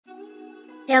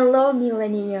Hello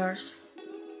millionaires!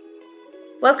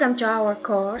 Welcome to our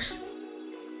course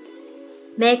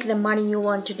Make the Money You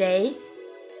Want Today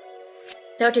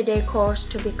 30-day course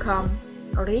to become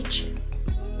rich.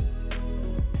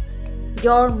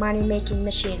 Your Money Making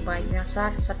Machine by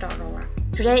Mirza Satorova.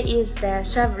 Today is the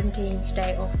 17th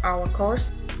day of our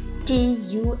course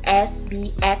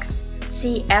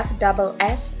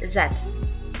TUSBXCFSSZ.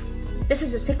 This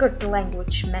is a secret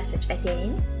language message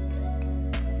again.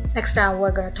 Next time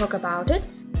we're gonna talk about it.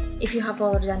 If you have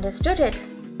already understood it,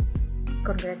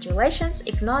 congratulations.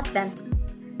 If not, then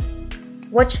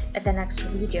watch the next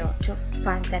video to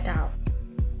find that out.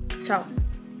 So,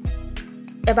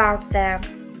 about the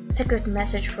secret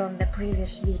message from the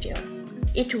previous video.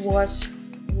 It was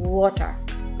water.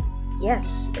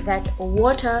 Yes, that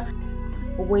water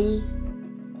we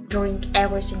drink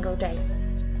every single day.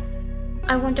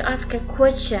 I want to ask a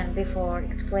question before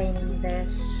explaining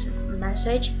this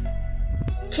message.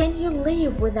 Can you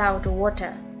live without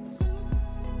water?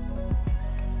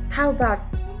 How about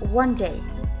one day?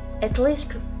 At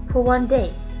least for one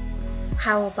day.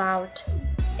 How about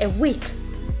a week?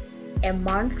 A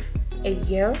month? A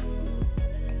year?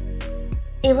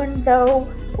 Even though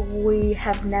we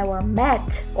have never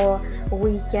met, or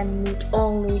we can meet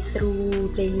only through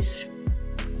these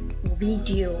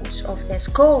videos of this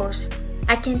course,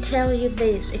 I can tell you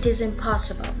this, it is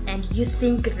impossible, and you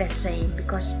think the same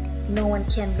because no one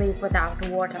can live without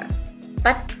water.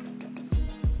 But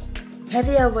have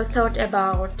you ever thought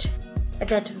about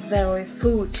that very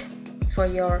food for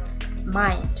your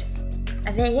mind?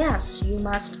 And then yes, you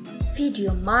must feed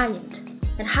your mind.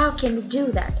 And how can we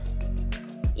do that?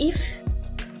 If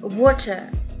water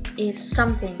is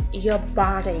something your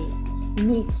body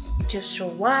needs to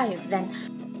survive, then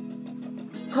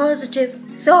positive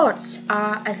thoughts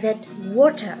are that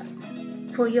water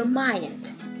for your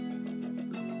mind.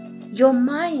 Your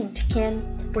mind can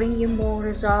bring you more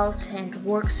results and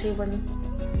works even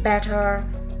better.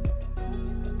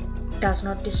 Does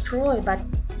not destroy, but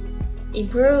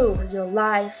improve your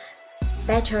life,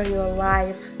 better your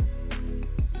life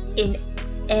in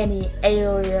any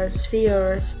areas,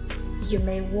 spheres you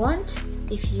may want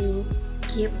if you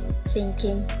keep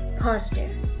thinking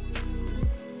positive.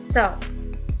 So,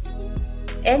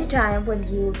 anytime when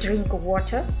you drink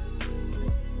water,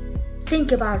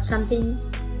 think about something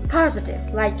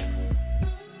positive, like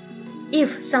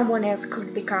if someone else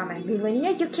could become a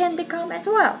millionaire, you can become as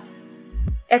well.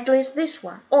 At least this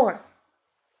one. Or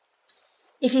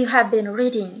if you have been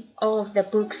reading all of the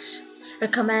books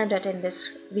recommended in this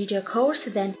video course,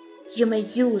 then you may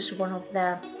use one of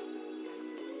the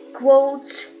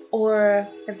quotes or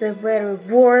the very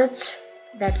words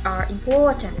that are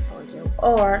important for you,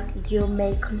 or you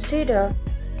may consider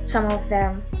some of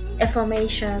the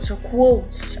affirmations or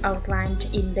quotes outlined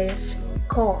in this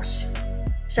course.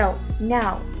 So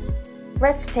now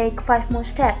let's take 5 more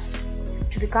steps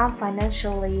to become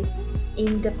financially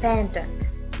independent.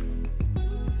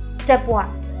 Step 1.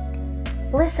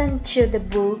 Listen to the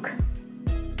book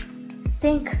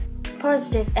Think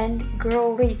Positive and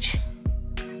Grow Rich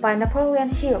by Napoleon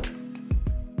Hill.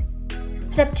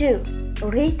 Step 2.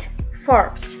 Read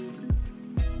Forbes.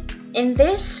 In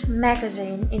this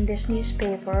magazine, in this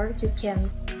newspaper, you can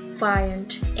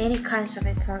find any kinds of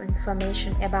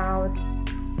information about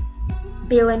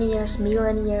billionaires,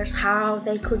 millionaires, how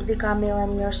they could become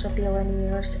millionaires or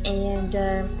billionaires, and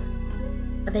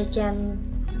they can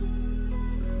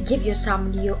give you some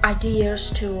new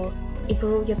ideas to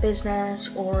improve your business,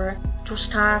 or to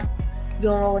start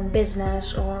your own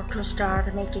business, or to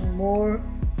start making more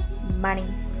money.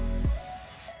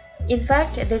 In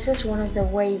fact, this is one of the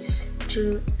ways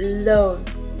to learn,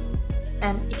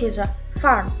 and it is a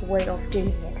fun way of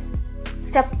doing it.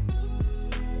 Step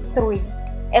 3.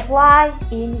 Apply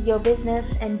in your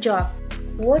business and job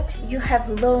what you have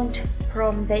learned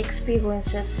from the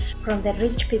experiences, from the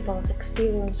rich people's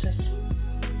experiences,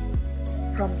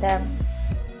 from the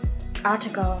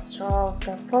articles or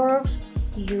the Forbes.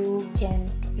 You can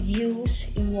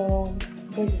use in your own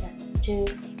business to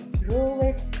grow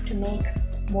it, to make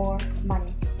more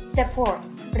money. Step 4.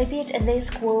 Repeat this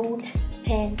quote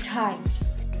 10 times.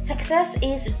 Success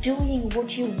is doing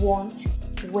what you want,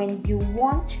 when you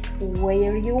want,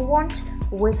 where you want,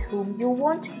 with whom you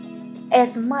want,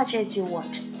 as much as you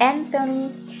want.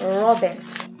 Anthony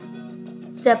Robbins.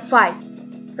 Step 5.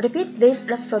 Repeat this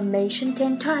affirmation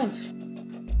 10 times.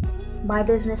 My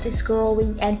business is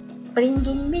growing and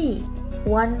bringing me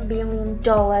 $1 million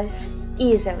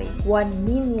easily. $1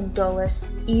 million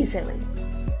easily.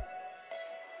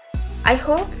 I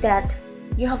hope that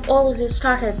you have already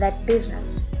started that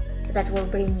business that will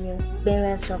bring you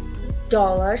billions of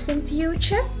dollars in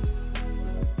future?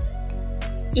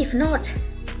 If not,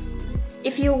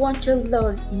 if you want to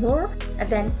learn more,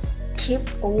 then keep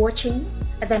watching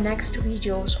the next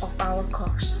videos of our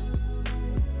course.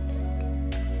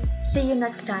 See you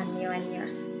next time,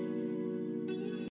 Millionaires.